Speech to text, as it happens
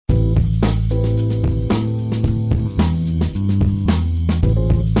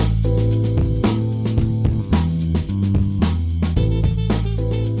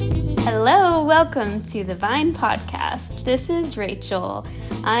welcome to the Vine Podcast. This is Rachel.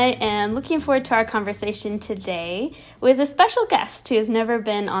 I am looking forward to our conversation today with a special guest who has never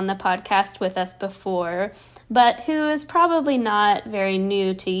been on the podcast with us before, but who is probably not very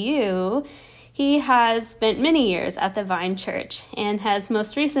new to you. He has spent many years at the Vine Church and has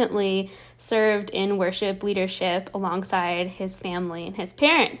most recently served in worship leadership alongside his family and his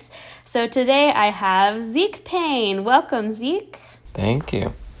parents. So today I have Zeke Payne. Welcome, Zeke. Thank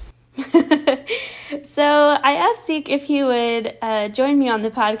you. So I asked Zeke if he would join me on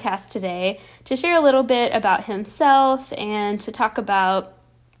the podcast today to share a little bit about himself and to talk about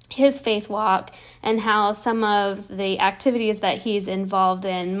his faith walk and how some of the activities that he's involved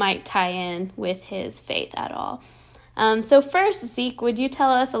in might tie in with his faith at all. So first, Zeke, would you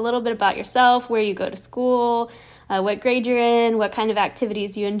tell us a little bit about yourself, where you go to school, what grade you're in, what kind of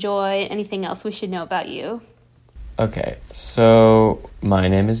activities you enjoy, anything else we should know about you? Okay, so my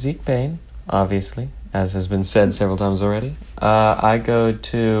name is Zeke Payne, obviously, as has been said several times already. I go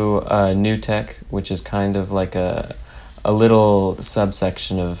to New Tech, which is kind of like a little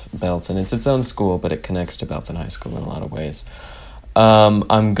subsection of Belton. It's its own school, but it connects to Belton High School in a lot of ways.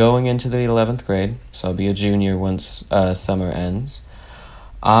 I'm going into the 11th grade, so I'll be a junior once summer ends.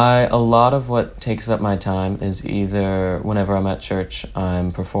 A lot of what takes up my time is either whenever I'm at church,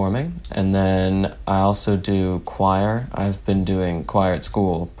 I'm performing, and then I also do choir. I've been doing choir at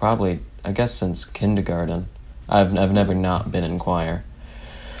school probably, I guess, since kindergarten. I've never not been in choir.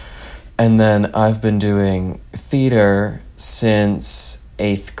 And then I've been doing theater since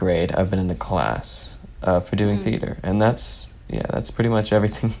 8th grade. I've been in the class for doing theater. And that's pretty much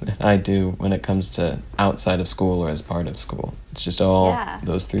everything that I do when it comes to outside of school or as part of school. It's just all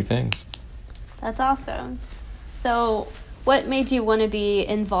those three things. That's awesome. So what made you want to be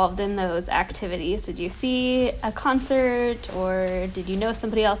involved in those activities? Did you see a concert or did you know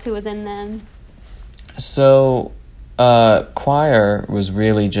somebody else who was in them? So choir was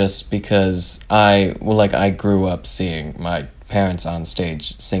really just because I grew up seeing my parents on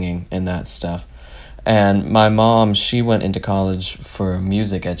stage singing and that stuff. And my mom, she went into college for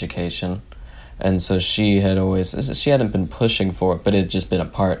music education. And so she hadn't been pushing for it, but it had just been a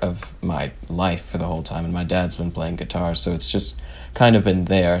part of my life for the whole time. And my dad's been playing guitar, so it's just kind of been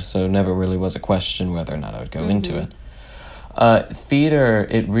there. So it never really was a question whether or not I would go into it. Theater,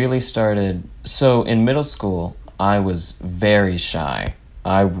 it really started... So in middle school, I was very shy.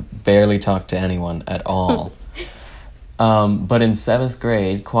 I barely talked to anyone at all. But in 7th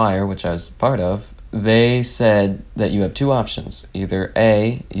grade, choir, which I was part of, they said that you have two options. Either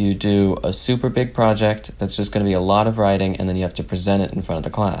A, you do a super big project that's just going to be a lot of writing and then you have to present it in front of the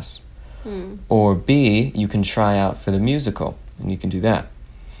class. Or B, you can try out for the musical and you can do that.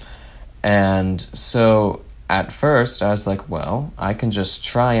 And so at first I was like, well, I can just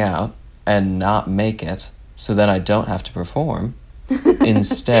try out and not make it so that I don't have to perform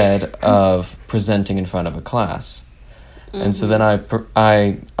instead of presenting in front of a class. And so then I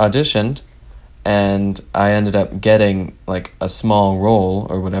auditioned, and I ended up getting like a small role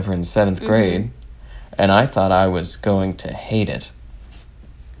or whatever in 7th grade, and I thought I was going to hate it.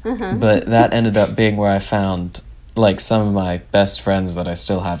 But that ended up being where I found like some of my best friends that I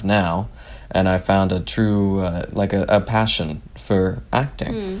still have now, and I found a true a passion for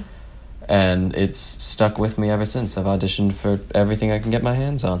acting. And it's stuck with me ever since. I've auditioned for everything I can get my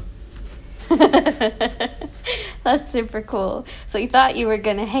hands on. That's super cool. So you thought you were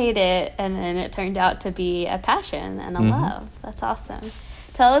going to hate it, and then it turned out to be a passion and a love. That's awesome.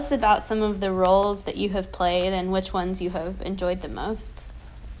 Tell us about some of the roles that you have played and which ones you have enjoyed the most.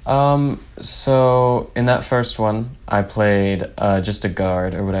 So in that first one, I played just a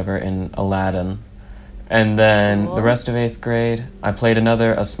guard or whatever in Aladdin. And then the rest of 8th grade, I played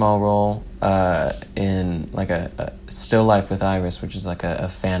a small role in like a Still Life with Iris, which is like a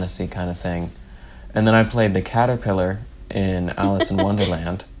fantasy kind of thing. And then I played the caterpillar in Alice in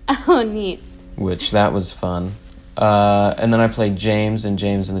Wonderland. Oh, neat. Which, that was fun. And then I played James in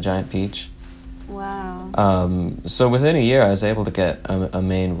James and the Giant Peach. Wow. So within a year, I was able to get a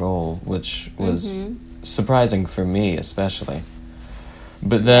main role, which was surprising for me, especially.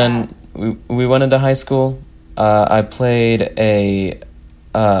 But then we went into high school. I played an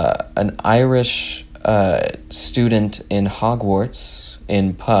Irish student in Hogwarts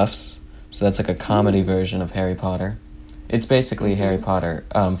in Puffs. So that's like a comedy version of Harry Potter. It's basically Harry Potter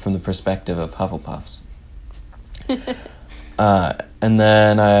from the perspective of Hufflepuffs. And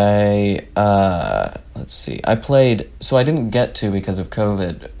then I played, so I didn't get to because of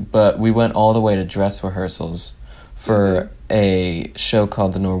COVID, but we went all the way to dress rehearsals for a show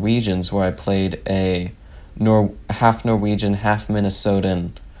called The Norwegians, where I played a half Norwegian, half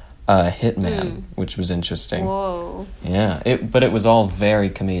Minnesotan hitman, which was interesting. Whoa. Yeah, but it was all very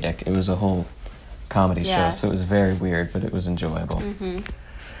comedic. It was a whole comedy show, so it was very weird, but it was enjoyable. Mm-hmm.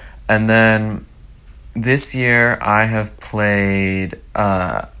 And then this year I have played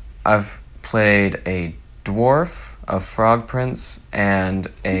a dwarf, a frog prince, and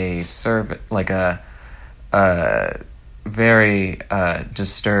a servant, like a very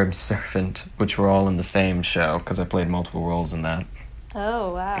disturbed servant, which were all in the same show because I played multiple roles in that.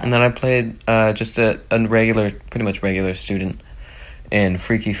 Oh, wow. And then I played just a pretty much regular student in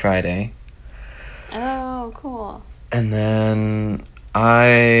Freaky Friday. Oh, cool. And then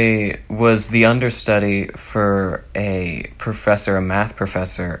I was the understudy for a math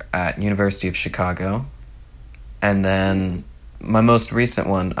professor at University of Chicago. And then my most recent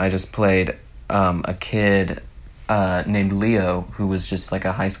one, I just played a kid named Leo, who was just like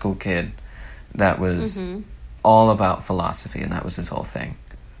a high school kid that was all about philosophy, and that was his whole thing.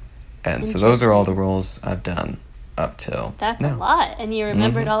 And so those are all the roles I've done up till That's now. a lot, and you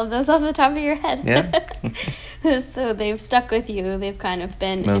remembered all of those off the top of your head. Yeah. So they've stuck with you. They've kind of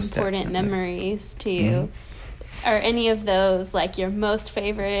been Most important definitely. memories to you. Are any of those like your most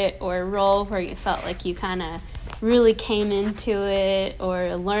favorite or role where you felt like you kind of really came into it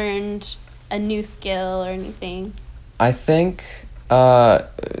or learned a new skill or anything? I think the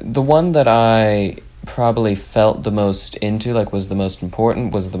one that I probably felt the most into, like was the most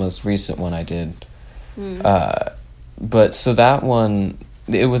important, was the most recent one I did. But so that one,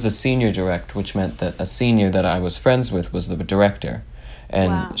 it was a senior direct, which meant that a senior that I was friends with was the director.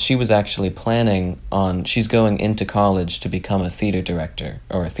 And she was actually she's going into college to become a theater director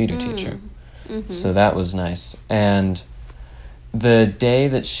or a theater teacher. So that was nice. And the day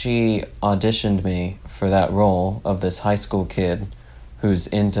that she auditioned me for that role of this high school kid who's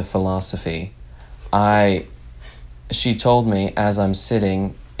into philosophy, she told me as I'm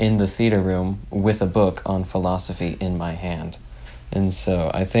sitting in the theater room with a book on philosophy in my hand. And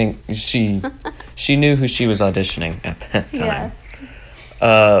so I think she knew who she was auditioning at that time.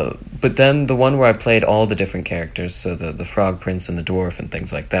 But then the one where I played all the different characters, so the Frog Prince and the Dwarf and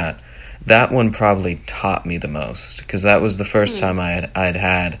things like that, that one probably taught me the most, because that was the first time I'd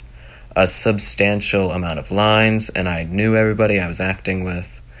had a substantial amount of lines, and I knew everybody I was acting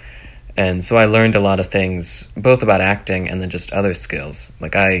with. And so I learned a lot of things, both about acting and then just other skills.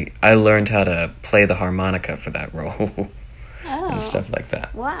 Like I learned how to play the harmonica for that role and stuff like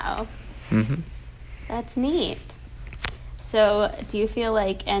that. Wow. Mm-hmm. That's neat. So do you feel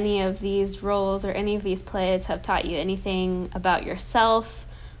like any of these roles or any of these plays have taught you anything about yourself,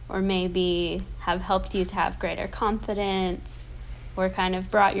 or maybe have helped you to have greater confidence, or kind of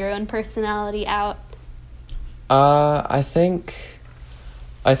brought your own personality out? I think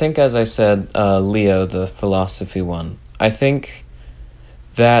as I said, Leo, the philosophy one, I think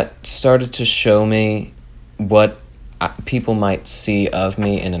that started to show me what people might see of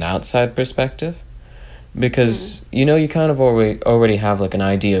me in an outside perspective. Because, you kind of already have like an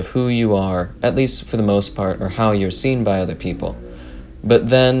idea of who you are, at least for the most part, or how you're seen by other people. But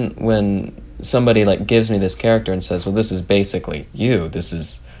then when somebody like gives me this character and says, well, this is basically you, this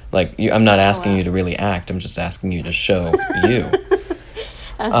is like, I'm not asking you to really act, I'm just asking you to show you.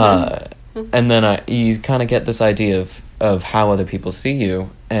 And then you kind of get this idea of how other people see you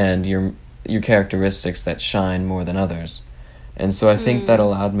and your characteristics that shine more than others. And so I think that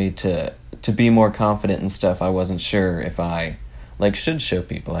allowed me to be more confident in stuff I wasn't sure if I should show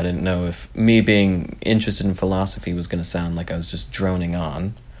people. I didn't know if me being interested in philosophy was going to sound like I was just droning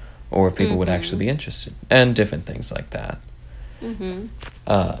on, or if people would actually be interested, and different things like that. And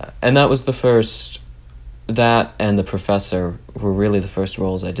that was that and The Professor were really the first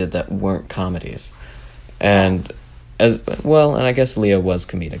roles I did that weren't comedies. And and I guess Leo was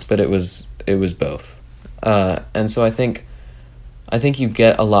comedic, but it was both. And so I think you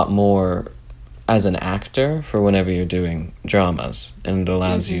get a lot more as an actor for whenever you're doing dramas, and it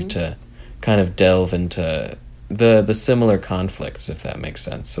allows you to kind of delve into the similar conflicts, if that makes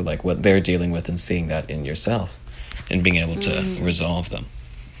sense. So like what they're dealing with and seeing that in yourself and being able to resolve them.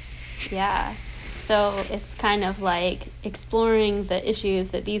 Yeah. So it's kind of like exploring the issues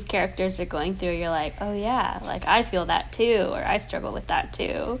that these characters are going through. You're like, oh yeah, like I feel that too, or I struggle with that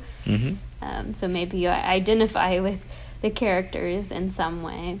too. So maybe you identify with the characters in some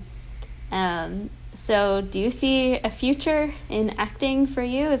way. So do you see a future in acting for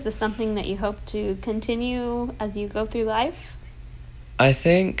you? Is this something that you hope to continue as you go through life? I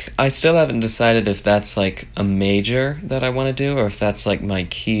think I still haven't decided if that's like a major that I want to do or if that's like my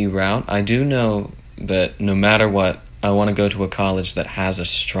key route. I do know that no matter what, I want to go to a college that has a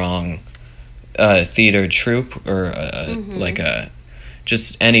strong theater troupe or like a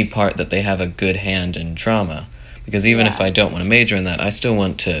just any part that they have a good hand in drama. Because even if I don't want to major in that, I still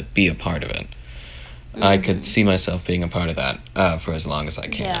want to be a part of it. I could see myself being a part of that for as long as I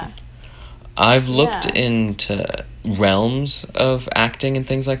can. Yeah. I've looked into realms of acting and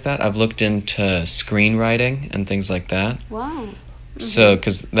things like that. I've looked into screenwriting and things like that. Wow. So,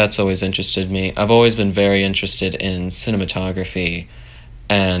 because that's always interested me. I've always been very interested in cinematography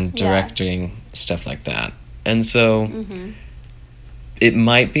and directing, stuff like that. And so, it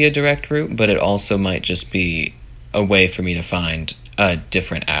might be a direct route, but it also might just be a way for me to find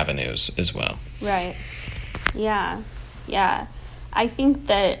different avenues as well. Right. Yeah. Yeah. I think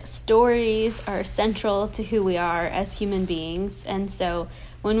that stories are central to who we are as human beings. And so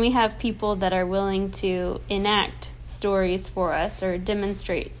when we have people that are willing to enact stories for us or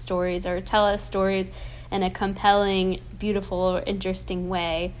demonstrate stories or tell us stories in a compelling, beautiful, or interesting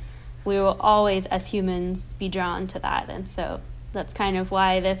way, we will always, as humans, be drawn to that. And so that's kind of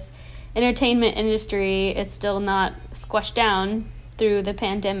why this entertainment industry is still not squashed down through the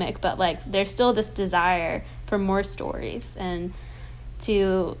pandemic, but like there's still this desire for more stories and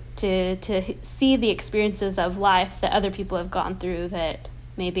to see the experiences of life that other people have gone through that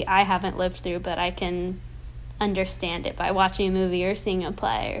maybe I haven't lived through, but I can understand it by watching a movie or seeing a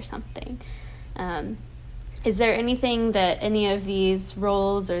play or something. Is there anything that any of these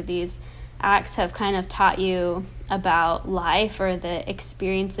roles or these acts have kind of taught you about life or the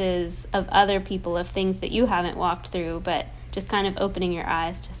experiences of other people, of things that you haven't walked through, but just kind of opening your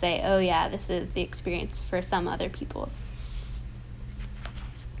eyes to say, oh yeah, this is the experience for some other people?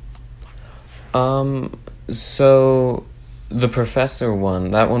 So the professor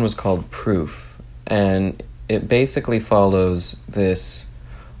one, that one was called Proof, and it basically follows this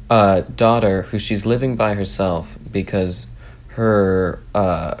daughter who she's living by herself because her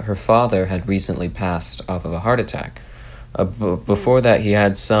father had recently passed off of a heart attack. Before that, he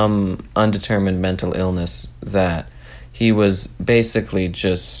had some undetermined mental illness that he was basically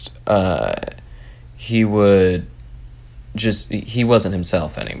just he wasn't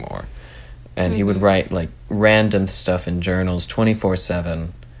himself anymore. And he would write, like, random stuff in journals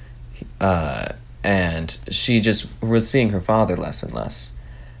 24/7, and she just was seeing her father less and less.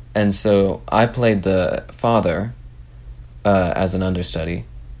 And so I played the father as an understudy,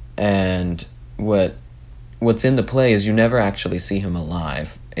 and what's in the play is you never actually see him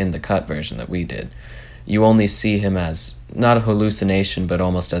alive in the cut version that we did. You only see him as, not a hallucination, but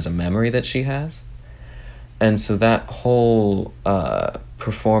almost as a memory that she has. And so that whole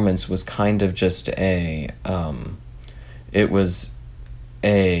performance was kind of just it was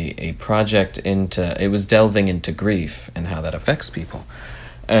a project it was delving into grief and how that affects people.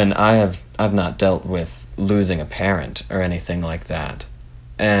 And I've not dealt with losing a parent or anything like that.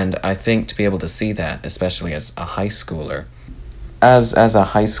 And I think to be able to see that, especially as a high schooler, as a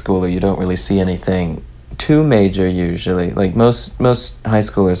high schooler, you don't really see anything too major usually. Like most high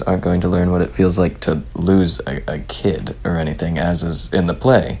schoolers aren't going to learn what it feels like to lose a kid or anything, as is in the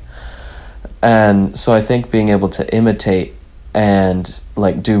play. And so I think being able to imitate and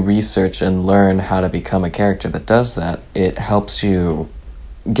like do research and learn how to become a character that does that, it helps you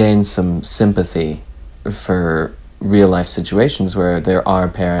gain some sympathy for real life situations where there are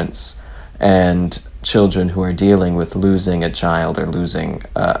parents and children who are dealing with losing a child or losing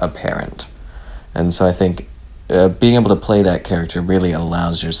a parent. And so I think being able to play that character really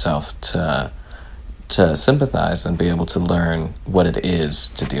allows yourself to sympathize and be able to learn what it is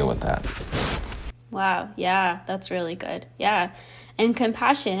to deal with that. Wow, yeah, that's really good. Yeah. And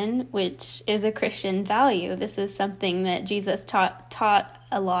compassion, which is a Christian value. This is something that Jesus taught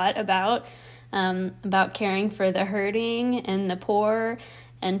a lot about caring for the hurting and the poor.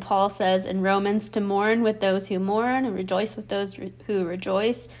 And Paul says in Romans to mourn with those who mourn and rejoice with those who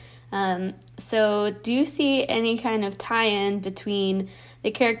rejoice. So do you see any kind of tie-in between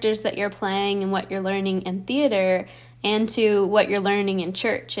the characters that you're playing and what you're learning in theater and to what you're learning in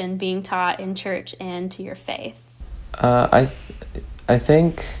church and being taught in church and to your faith? I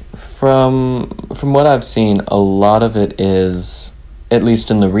think from what I've seen, a lot of it is, at least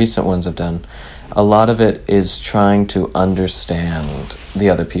in the recent ones I've done, a lot of it is trying to understand the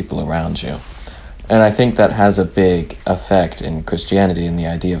other people around you. And I think that has a big effect in Christianity, in the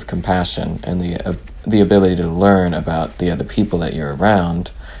idea of compassion and the ability to learn about the other people that you're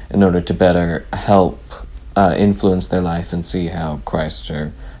around in order to better help influence their life and see how Christ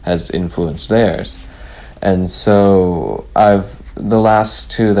has influenced theirs. And so the last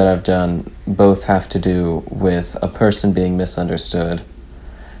two that I've done both have to do with a person being misunderstood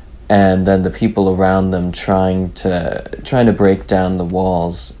and then the people around them trying to break down the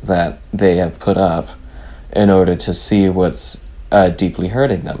walls that they have put up in order to see what's deeply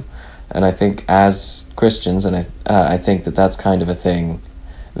hurting them. And I think as Christians, and I think that that's kind of a thing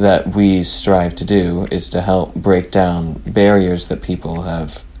that we strive to do, is to help break down barriers that people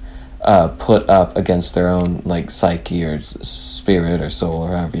have put up against their own like psyche or spirit or soul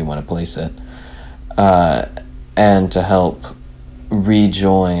or however you want to place it, and to help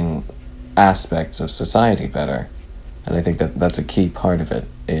rejoin aspects of society better. And I think that that's a key part of it,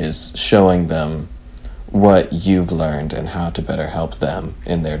 is showing them what you've learned and how to better help them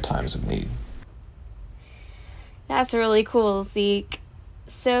in their times of need. That's really cool, Zeke.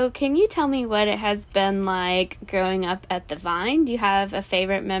 So can you tell me what it has been like growing up at the Vine? Do you have a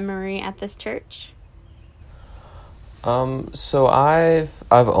favorite memory at this church? So I've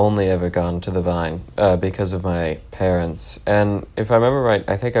only ever gone to the Vine because of my parents, and if I remember right,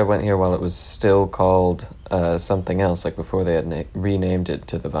 I think I went here while it was still called something else, like before they had renamed it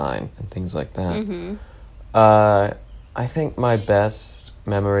to the Vine and things like that. Mm-hmm. I think my best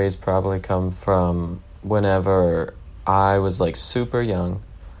memories probably come from whenever I was like super young,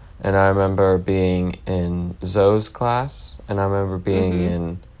 and I remember being in Zoe's class, and I remember being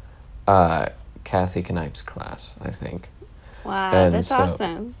in Kathy Knipe's class, I think. Wow, and that's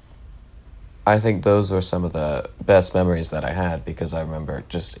awesome. I think those were some of the best memories that I had, because I remember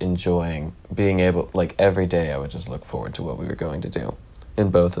just enjoying being able, like every day I would just look forward to what we were going to do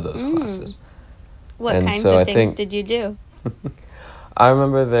in both of those classes. What kinds of things did you do? I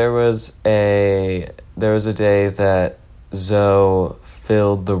remember there was a day that Zoe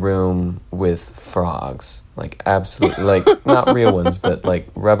filled the room with frogs, like absolutely, like not real ones, but like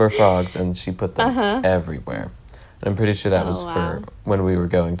rubber frogs, and she put them everywhere. And I'm pretty sure that was for when we were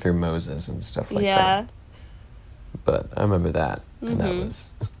going through Moses and stuff like that. But I remember that, and that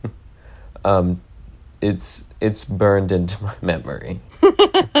was, it's burned into my memory.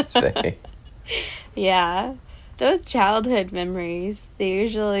 Say. Yeah. Those childhood memories, they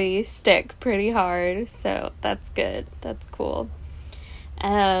usually stick pretty hard, so that's good. That's cool.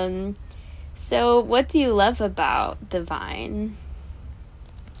 So what do you love about the Vine?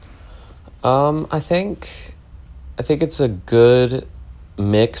 I think it's a good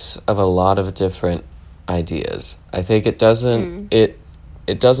mix of a lot of different ideas. I think it doesn't it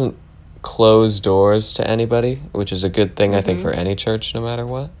doesn't close doors to anybody, which is a good thing, I think, for any church, no matter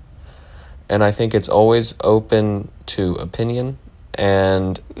what. And I think it's always open to opinion,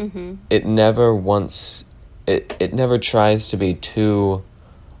 and it never it never tries to be too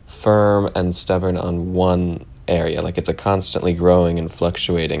firm and stubborn on one area. Like, it's a constantly growing and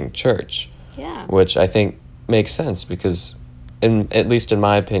fluctuating church. Yeah. Which I think makes sense, because at least in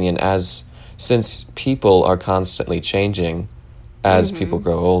my opinion, since people are constantly changing as people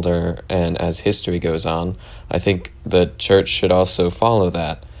grow older and as history goes on, I think the church should also follow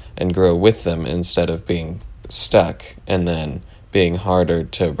that and grow with them, instead of being stuck and then being harder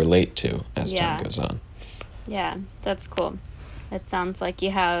to relate to as time goes on. Yeah, that's cool. It sounds like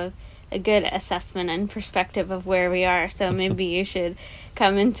you have a good assessment and perspective of where we are, so maybe you should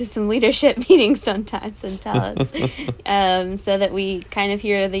come into some leadership meetings sometimes and tell us, so that we kind of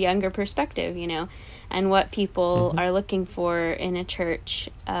hear the younger perspective, and what people are looking for in a church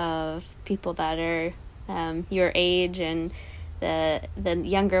of people that are your age and the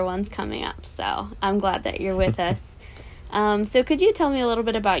younger ones coming up. So I'm glad that you're with us. So could you tell me a little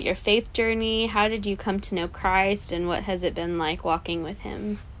bit about your faith journey? How did you come to know Christ, and what has it been like walking with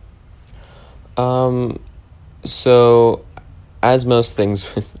him? So as most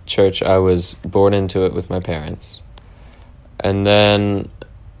things with church, I was born into it with my parents. And then,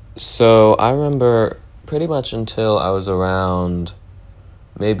 so I remember pretty much until I was around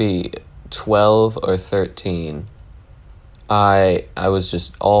maybe 12 or 13, I was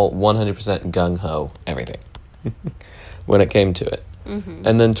just all 100% gung-ho, everything, when it came to it.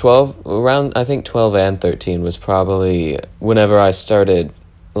 And then 12 and 13 was probably whenever I started,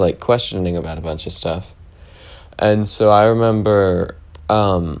 like, questioning about a bunch of stuff. And so I remember,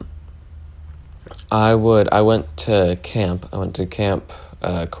 I went to camp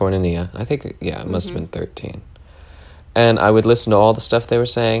Cornelia. I think, it must have been 13. And I would listen to all the stuff they were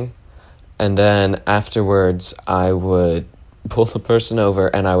saying, and then afterwards I would pull the person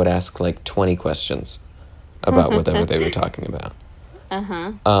over and I would ask like 20 questions about whatever they were talking about.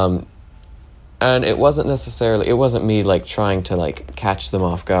 And it wasn't me like trying to like catch them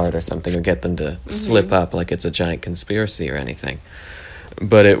off guard or something, or get them to slip up like it's a giant conspiracy or anything.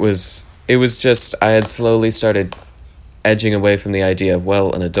 But it was just, I had slowly started edging away from the idea of,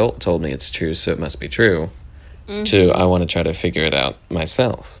 well, an adult told me it's true, so it must be true, to I want to try to figure it out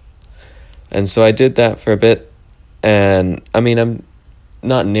myself. And so I did that for a bit, and I mean,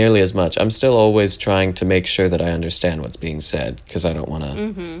 not nearly as much. I'm still always trying to make sure that I understand what's being said, because I don't want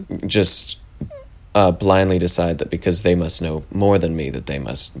to just blindly decide that because they must know more than me that they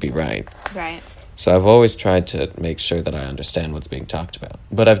must be right. Right. So I've always tried to make sure that I understand what's being talked about.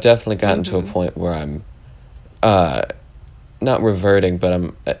 But I've definitely gotten to a point where I'm not reverting, but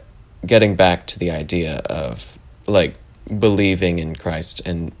I'm getting back to the idea of, like, believing in Christ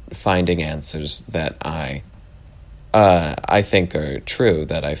and finding answers that I think are true,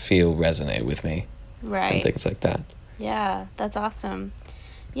 that I feel resonate with me. Right. And things like that. Yeah, that's awesome.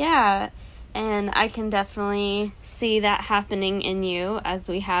 Yeah, and I can definitely see that happening in you as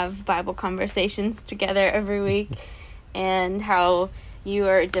we have Bible conversations together every week, and how you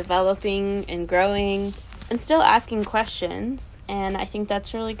are developing and growing and still asking questions, and I think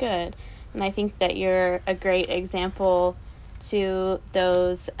that's really good. And I think that you're a great example to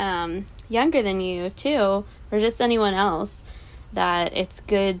those younger than you, too, or just anyone else, that it's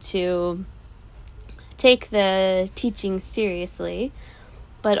good to take the teaching seriously,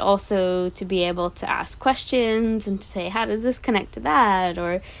 but also to be able to ask questions and to say, how does this connect to that?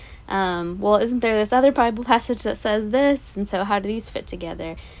 Or, well, isn't there this other Bible passage that says this? And so how do these fit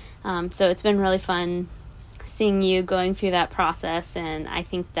together? So it's been really fun seeing you going through that process, and I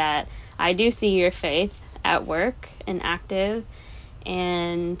think that I do see your faith at work and active,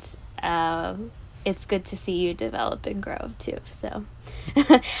 and it's good to see you develop and grow too. So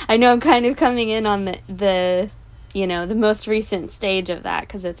I know I'm kind of coming in on the most recent stage of that,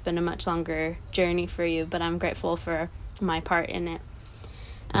 because it's been a much longer journey for you, but I'm grateful for my part in it.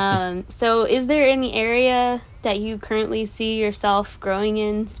 So is there any area that you currently see yourself growing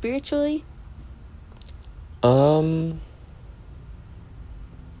in spiritually? I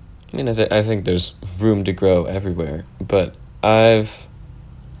mean, I think there's room to grow everywhere, but I've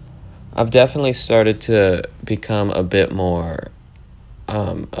definitely started to become a bit more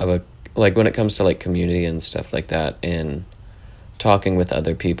of a, like, when it comes to, like, community and stuff like that, in talking with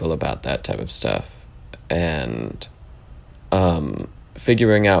other people about that type of stuff, and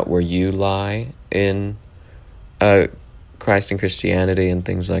figuring out where you lie in Christ and Christianity and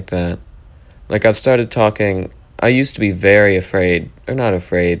things like that. Like, I've started talking. I used to be very afraid, or not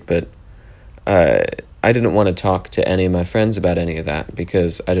afraid, but I didn't want to talk to any of my friends about any of that,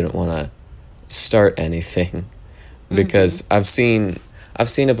 because I didn't want to start anything, because I've seen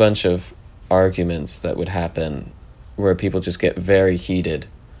a bunch of arguments that would happen where people just get very heated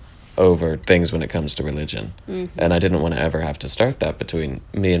over things when it comes to religion, and I didn't want to ever have to start that between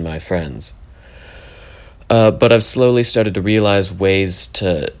me and my friends. But I've slowly started to realize ways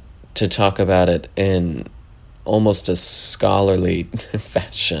to talk about it in almost a scholarly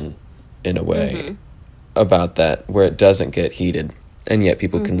fashion, in a way, about that, where it doesn't get heated, and yet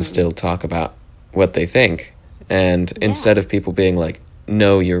people can still talk about what they think. And instead of people being like,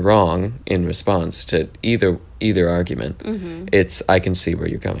 no, you're wrong, in response to either argument, it's, I can see where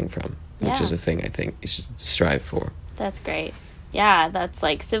you're coming from, which is a thing I think you should strive for. That's great. Yeah, that's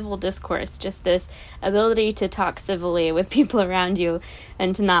like civil discourse, just this ability to talk civilly with people around you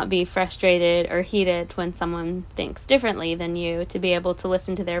and to not be frustrated or heated when someone thinks differently than you, to be able to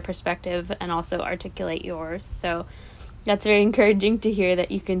listen to their perspective and also articulate yours. So that's very encouraging to hear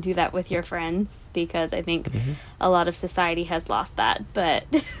that you can do that with your friends, because I think a lot of society has lost that. But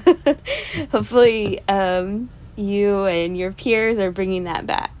hopefully you and your peers are bringing that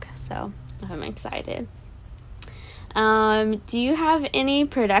back. So I'm excited. Do you have any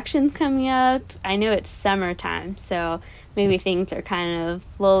productions coming up? I know it's summertime, so maybe things are kind of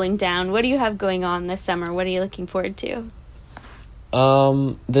lulling down. What do you have going on this summer? What are you looking forward to?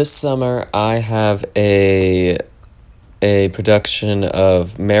 This summer I have a production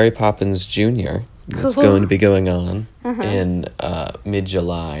of Mary Poppins Jr. that's going to be going on in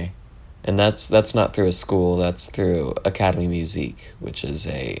mid-July. And that's not through a school, that's through Academy Musique, which is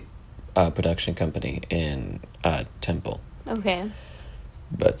a production company in Temple. Okay.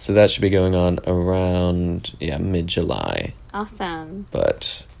 But so that should be going on around mid-July. Awesome.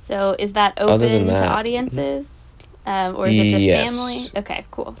 But so is that open to audiences? Or is it just family? Okay,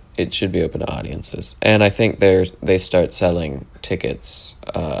 cool. It should be open to audiences. And I think they start selling tickets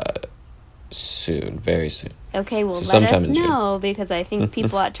soon, very soon. Okay, well, let us know, because I think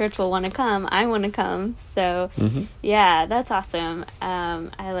people at church will want to come. I want to come. So, yeah, that's awesome.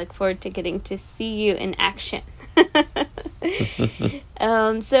 I look forward to getting to see you in action.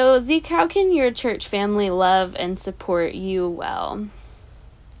 So, Zeke, how can your church family love and support you well?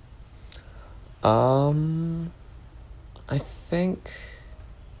 I think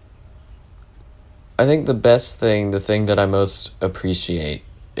the best thing, the thing that I most appreciate,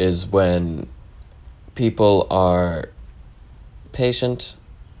 is when people are patient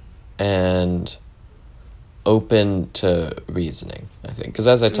and open to reasoning, I think. Because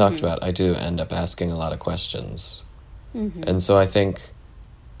as I talked about, I do end up asking a lot of questions. And so I think,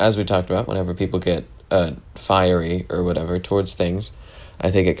 as we talked about, whenever people get fiery or whatever towards things, I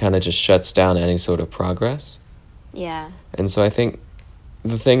think it kind of just shuts down any sort of progress. Yeah. And so I think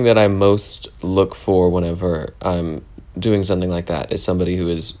the thing that I most look for whenever I'm doing something like that is somebody who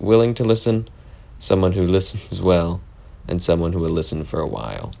is willing to listen, someone who listens well, and someone who will listen for a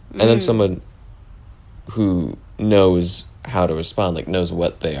while. And then someone who knows how to respond, like knows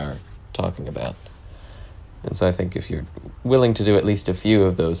what they are talking about. And so I think if you're willing to do at least a few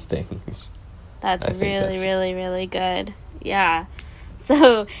of those things... That's really, really good. Yeah.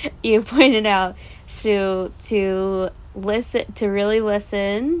 So you pointed out to listen, to really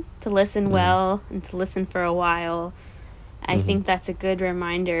listen, to listen well, and to listen for a while. I think that's a good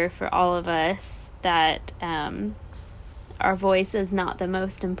reminder for all of us that our voice is not the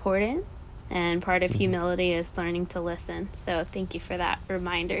most important, and part of humility is learning to listen. So thank you for that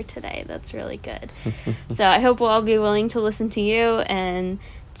reminder today. That's really good. So I hope we'll all be willing to listen to you and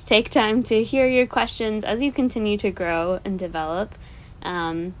to take time to hear your questions as you continue to grow and develop.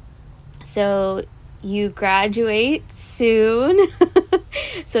 So you graduate soon.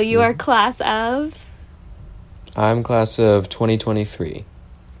 So you are class of? I'm class of 2023.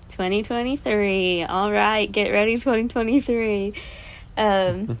 2023. All right, get ready 2023.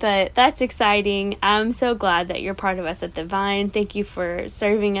 But that's exciting. I'm so glad that you're part of us at the Vine. Thank you for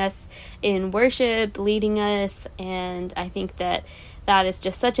serving us in worship, leading us, and I think that is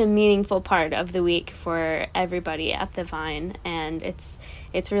just such a meaningful part of the week for everybody at the Vine, and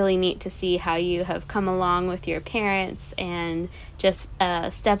it's really neat to see how you have come along with your parents and just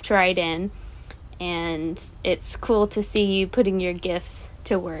stepped right in, and it's cool to see you putting your gifts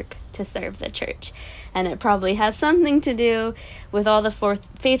to work to serve the church. And it probably has something to do with all the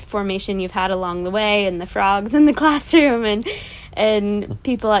faith formation you've had along the way, and the frogs in the classroom, and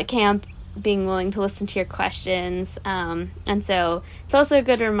people at camp being willing to listen to your questions. And so it's also a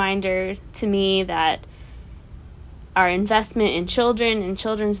good reminder to me that our investment in children and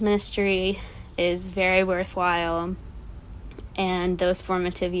children's ministry is very worthwhile. And those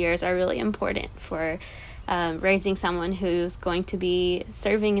formative years are really important for raising someone who's going to be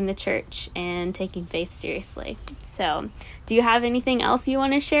serving in the church and taking faith seriously. So, do you have anything else you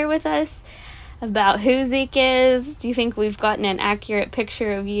want to share with us about who Zeke is? Do you think we've gotten an accurate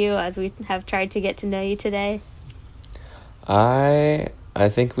picture of you as we have tried to get to know you today? I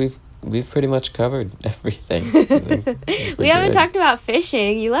think we've pretty much covered everything. We haven't talked about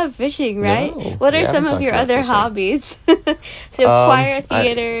fishing. You love fishing, right? No, what are some of your other fishing. hobbies? So choir,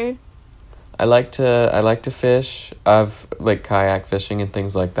 theater. I like to fish. I've like kayak fishing and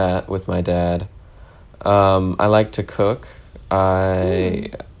things like that with my dad. I like to cook.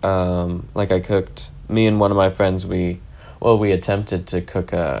 I cooked. Me and one of my friends, we attempted to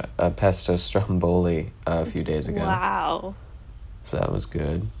cook a pesto stromboli a few days ago. Wow. So that was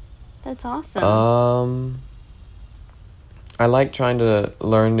good. That's awesome. I like trying to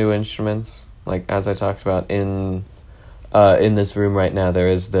learn new instruments. Like, as I talked about, in this room right now, there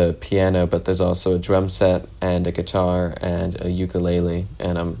is the piano, but there's also a drum set and a guitar and a ukulele,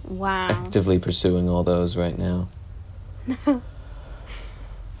 and I'm actively pursuing all those right now.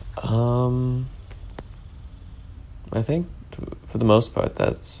 I think for the most part,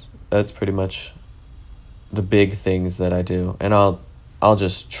 that's pretty much the big things that I do, and I'll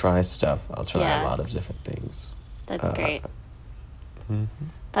just try stuff. I'll try a lot of different things. That's great.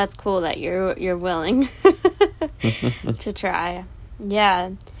 That's cool that you're willing to try.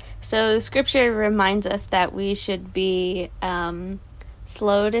 Yeah. So Scripture reminds us that we should be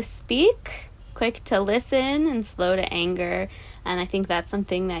slow to speak, quick to listen, and slow to anger. And I think that's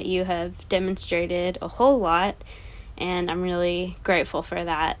something that you have demonstrated a whole lot, and I'm really grateful for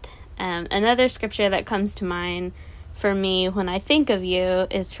that. Another scripture that comes to mind for me when I think of you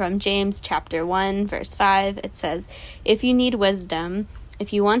is from James chapter 1, verse 5. It says, "If you need wisdom,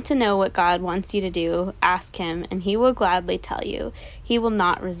 if you want to know what God wants you to do, ask him, and he will gladly tell you. He will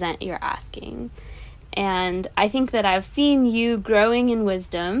not resent your asking." And I think that I've seen you growing in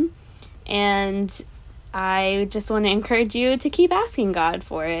wisdom, and I just want to encourage you to keep asking God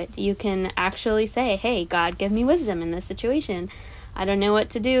for it. You can actually say, "Hey, God, give me wisdom in this situation. I don't know what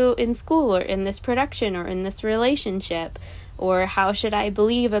to do in school or in this production or in this relationship, or how should I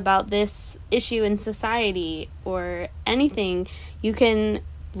believe about this issue in society," or anything. You can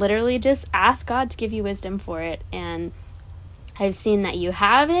literally just ask God to give you wisdom for it. And I've seen that you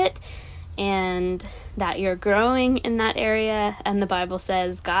have it, and that you're growing in that area. And the Bible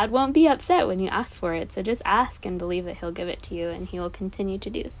says God won't be upset when you ask for it. So just ask and believe that he'll give it to you, and he will continue to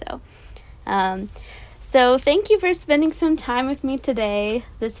do so. So thank you for spending some time with me today.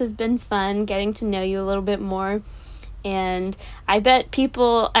 This has been fun getting to know you a little bit more. And I bet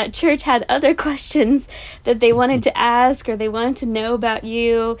people at church had other questions that they wanted to ask or they wanted to know about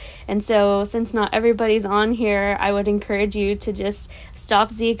you. And so since not everybody's on here, I would encourage you to just stop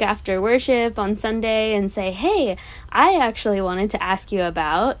Zeke after worship on Sunday and say, hey, I actually wanted to ask you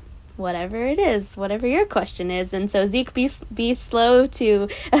about whatever it is, whatever your question is. And so Zeke, be slow to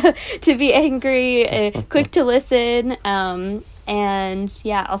to be angry, quick to listen, and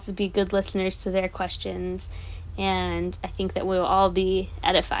yeah, also be good listeners to their questions. And I think that we'll all be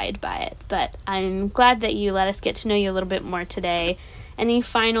edified by it. But I'm glad that you let us get to know you a little bit more today. Any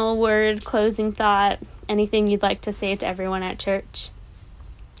final word, closing thought, anything you'd like to say to everyone at church?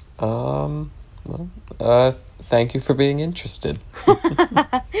 Thank you for being interested.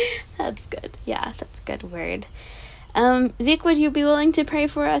 That's good. Yeah, that's a good word. Zeke, would you be willing to pray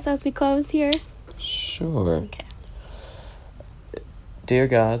for us as we close here? Sure. Okay. Dear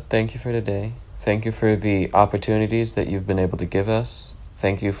God, thank you for today. Thank you for the opportunities that you've been able to give us.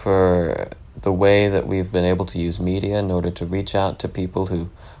 Thank you for the way that we've been able to use media in order to reach out to people who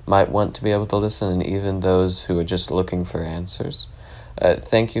might want to be able to listen, and even those who are just looking for answers.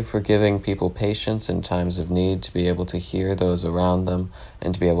 Thank you for giving people patience in times of need to be able to hear those around them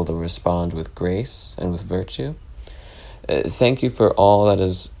and to be able to respond with grace and with virtue. Thank you for all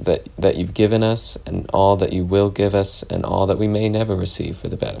that you've given us and all that you will give us and all that we may never receive for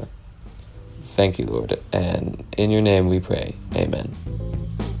the better. Thank you, Lord, and in your name we pray. Amen.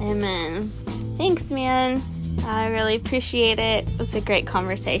 Amen. Thanks, man. I really appreciate it. It was a great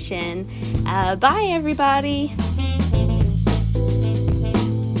conversation. Bye, everybody.